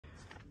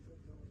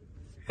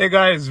Hey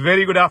guys,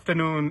 very good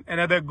afternoon.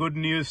 Another good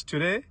news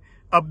today.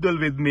 Abdul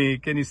with me.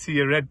 Can you see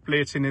a red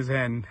plates in his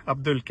hand?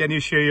 Abdul, can you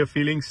share your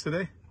feelings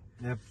today?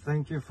 Yep,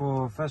 thank you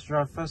for first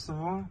drive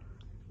festival.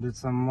 Did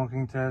some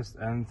mocking tests,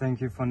 and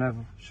thank you for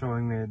never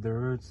showing me the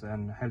routes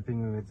and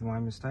helping me with my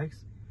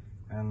mistakes.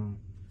 And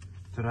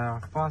today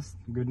I've passed.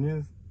 Good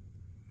news.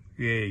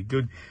 Yay,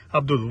 good.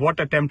 Abdul, what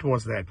attempt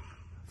was that?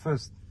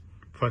 First.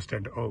 First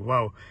attempt. Oh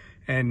wow.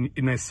 And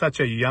in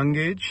such a young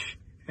age,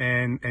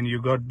 and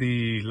you got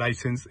the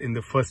license in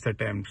the first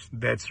attempt.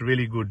 That's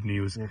really good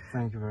news. Yeah,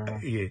 thank you very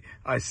much. Yeah,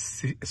 I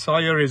saw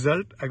your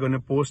result. I'm gonna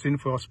post in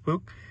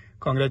Facebook.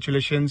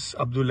 Congratulations,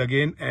 Abdul,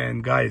 again.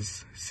 And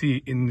guys,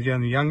 see, in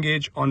your young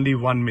age, only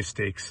one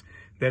mistakes.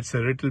 That's a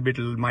little bit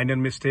minor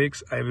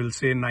mistakes. I will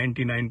say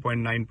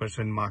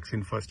 99.9% marks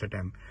in first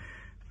attempt.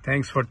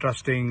 Thanks for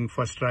trusting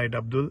first ride,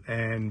 Abdul,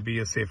 and be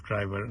a safe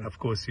driver. Of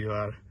course you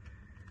are.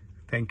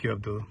 Thank you,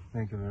 Abdul.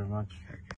 Thank you very much.